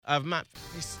of my...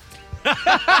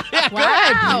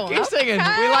 Wow. Keep singing.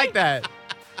 We like that.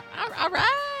 All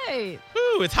right.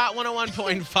 Ooh, it's Hot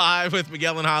 101.5 with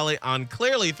Miguel and Holly on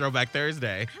Clearly Throwback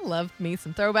Thursday. I love me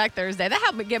some Throwback Thursday. That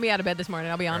helped me get me out of bed this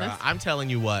morning, I'll be honest. I'm telling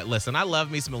you what. Listen, I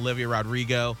love me some Olivia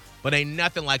Rodrigo, but ain't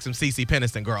nothing like some CeCe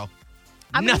Peniston, girl.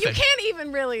 I mean, nothing. you can't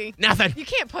even really. Nothing. You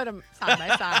can't put them side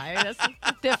by side.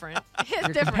 That's different. It's You're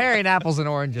different. comparing apples and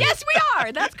oranges. Yes, we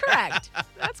are. That's correct.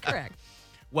 That's correct.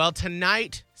 Well,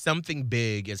 tonight, something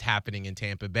big is happening in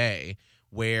Tampa Bay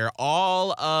where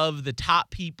all of the top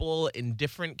people in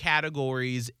different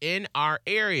categories in our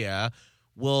area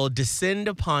will descend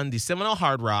upon the Seminole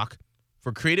Hard Rock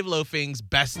for Creative Loafing's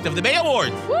Best of the Bay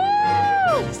Awards.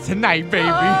 Woo! It's tonight, baby.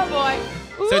 Oh,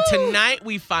 boy. So Ooh. tonight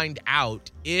we find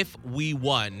out if we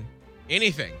won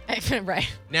anything. Right.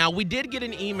 Now, we did get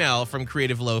an email from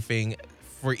Creative Loafing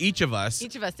for each of us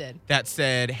Each of us did. that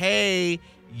said, hey,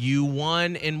 you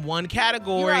won in one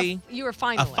category. You were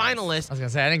finalist. A finalist. I was going to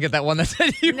say, I didn't get that one that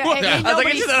said you No, won. and I was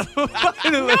like, it's a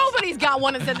finalist. Nobody's got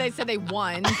one that said they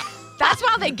won. That's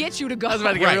why they get you to go. I was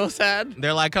about to get Right. real sad.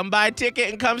 They're like, come buy a ticket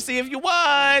and come see if you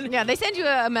won. Yeah, they send you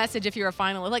a message if you're a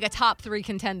finalist, like a top 3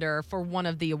 contender for one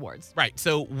of the awards. Right.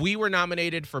 So we were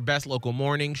nominated for Best Local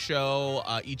Morning Show,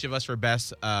 each of us for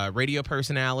Best Radio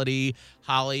Personality.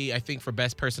 Holly, I think, for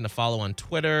Best Person to Follow on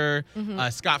Twitter.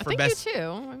 Scott I for think Best... you too.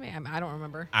 I mean, I don't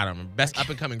remember. I don't remember. Best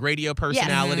Up-and-Coming Radio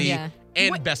Personality. yeah. And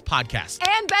What- Best Podcast.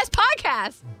 And best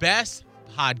podcast. Best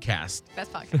Podcast.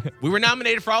 Best podcast. We were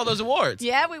nominated for all those awards.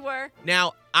 Yeah, we were.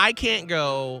 Now, I can't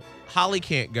go. Holly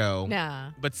can't go.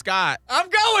 Nah. But Scott... I'm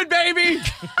going, baby.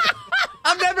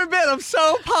 I've never been. I'm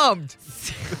so pumped.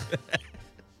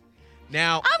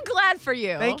 Now... I'm glad for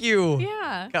you. Thank you.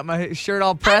 Yeah. Got my shirt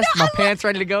all pressed, my I pants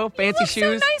ready to go, You fancy look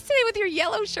shoes. so nice today with your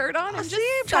yellow shirt on. I'm see, just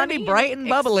I'm trying to be sunny bright and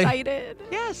bubbly. Excited.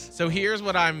 Yes. So here's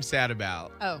what I'm sad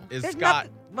about. Oh. Is There's Scott...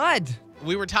 nothing. Mud.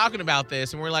 We were talking about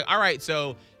this, and we're like, all right,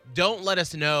 so don't let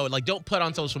us know. Like, don't put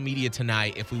on social media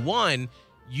tonight. If we won,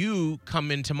 you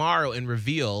come in tomorrow and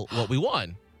reveal what we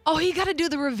won. Oh, you got to do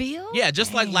the reveal? Yeah,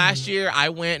 just like last year, I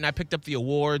went and I picked up the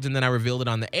awards, and then I revealed it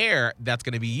on the air. That's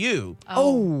going to be you.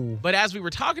 Oh. But as we were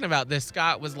talking about this,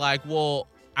 Scott was like, well,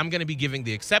 I'm going to be giving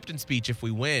the acceptance speech if we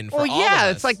win for Well, all yeah, of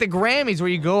us. it's like the Grammys where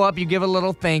you go up, you give a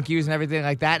little thank yous and everything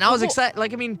like that. And I was excited.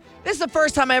 Like, I mean, this is the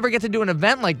first time I ever get to do an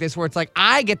event like this where it's like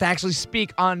I get to actually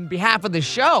speak on behalf of the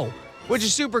show, which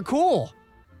is super cool.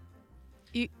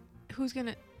 Who's going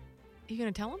to... You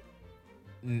going to tell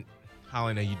him?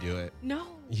 Holly, no, you do it. No.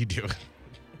 You do it.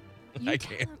 You I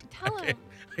tell can't. him. Tell him.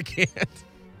 I can't.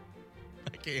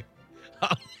 I can't.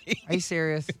 Holly. Are you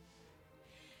serious?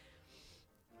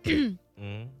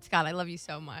 Scott, I love you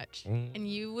so much. Mm. And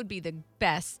you would be the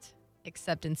best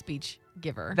acceptance speech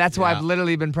giver. That's why Yeah. I've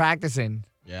literally been practicing.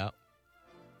 Yeah.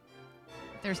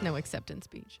 There's no acceptance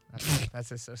speech. That's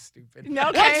just so stupid. No,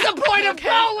 okay. That's the point of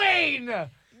Okay. going!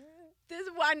 This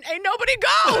one, ain't nobody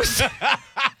goes. A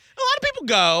lot of people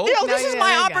go. Yo, No, this is yeah, my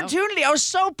there you go. opportunity. I was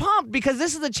so pumped because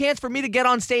this is the chance for me to get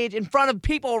on stage in front of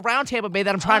people around Tampa Bay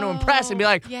that I'm trying to impress and be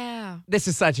like, Yeah. this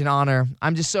is such an honor.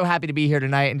 I'm just so happy to be here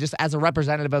tonight. And just as a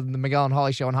representative of the Miguel and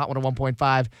Holly Show on Hot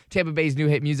 101.5, Tampa Bay's new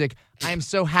hit music, I am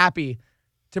so happy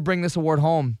to bring this award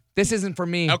home. This isn't for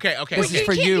me. Okay. This is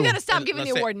for You you. got to stop giving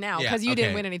Let's the say- award now yeah, because you okay.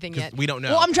 didn't win anything 'Cause yet. We don't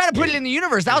know. Well, I'm trying to put it in the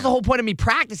universe. That was the whole point of me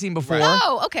practicing before.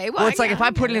 Oh, okay. Well, Well, it's like yeah, if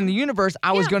I put it in the universe,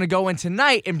 I was Yeah. going to go in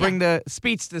tonight and bring the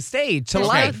speech to the stage, to there's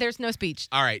life. No, there's no speech.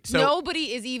 All right. So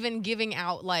Nobody is even giving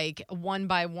out like one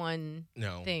by one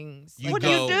no. things. You What go-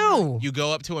 do you do? You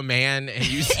go up to a man and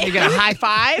you You get a high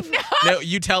five? no,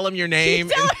 you tell him your name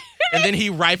tell and then he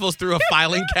rifles through a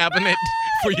filing cabinet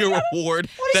for your award.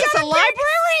 What is this, a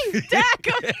library? Stack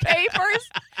of papers,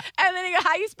 and then you go,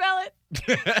 how you spell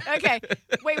it? Okay.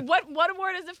 Wait, what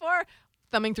award is it for?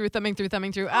 Thumbing through.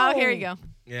 Oh, here you go.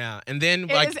 Yeah. And then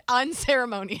It is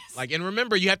unceremonious. and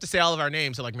remember you have to say all of our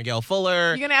names. So like Miguel Fuller.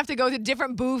 You're gonna have to go to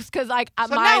different booths because like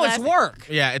So my now it's last- work.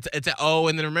 Yeah, it's an O,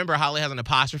 and then remember Holly has an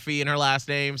apostrophe in her last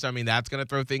name, so I mean that's gonna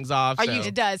throw things off. Oh, so.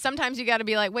 it does. Sometimes you got to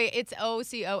be like, wait, it's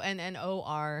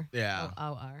OCONNOR. Yeah.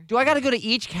 O-R. Do I got to go to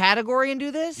each category and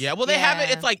do this? Yeah, well they have it.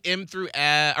 Yeah. It's like M through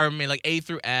F, or I mean like A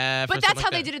through F. or But that's something how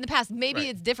like they that. did it in the past. Maybe Right.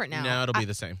 it's different now. No, it'll be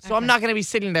the same. So I'm not going to be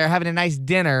sitting there having a nice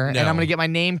dinner and No. I'm going to get my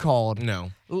name called.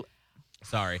 No. L-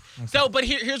 Sorry. So, but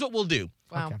here's what we'll do.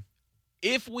 Wow. Okay.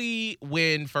 If we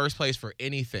win first place for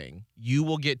anything, you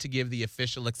will get to give the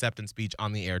official acceptance speech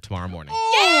on the air tomorrow morning.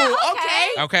 Oh,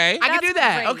 okay. Okay? I can do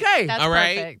that. Great. Okay. That's All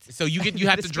right. perfect. So you have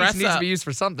This to speech dress needs up. to be used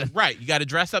for something. Right. You got to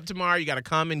dress up tomorrow. You got to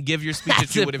come and give your speech that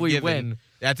As you if would have we given win.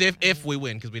 That's if we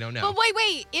win, because we don't know. But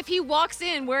wait. If he walks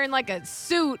in wearing like a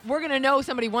suit, we're going to know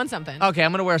somebody won something. Okay,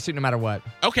 I'm going to wear a suit no matter what.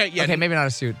 Okay, yeah. Okay, maybe not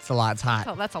a suit. It's a lot. It's hot.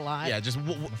 Oh, that's a lot. Yeah, just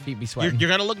My feet be you're, sweating. you're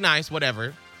gonna look nice, whatever.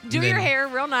 Do And your then- hair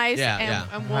real nice. Yeah, and, yeah. I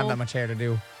and don't we'll. have that much hair to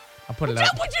do. I'll put it Would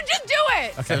up. you just do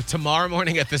it? So tomorrow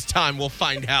morning at this time, we'll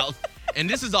find out. And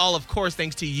this is all, of course,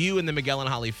 thanks to you and the Miguel and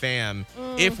Holly fam.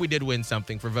 If we did win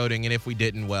something for voting, and if we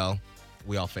didn't, well,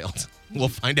 we all failed. We'll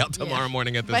find out tomorrow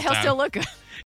morning at this But he'll time. still look good.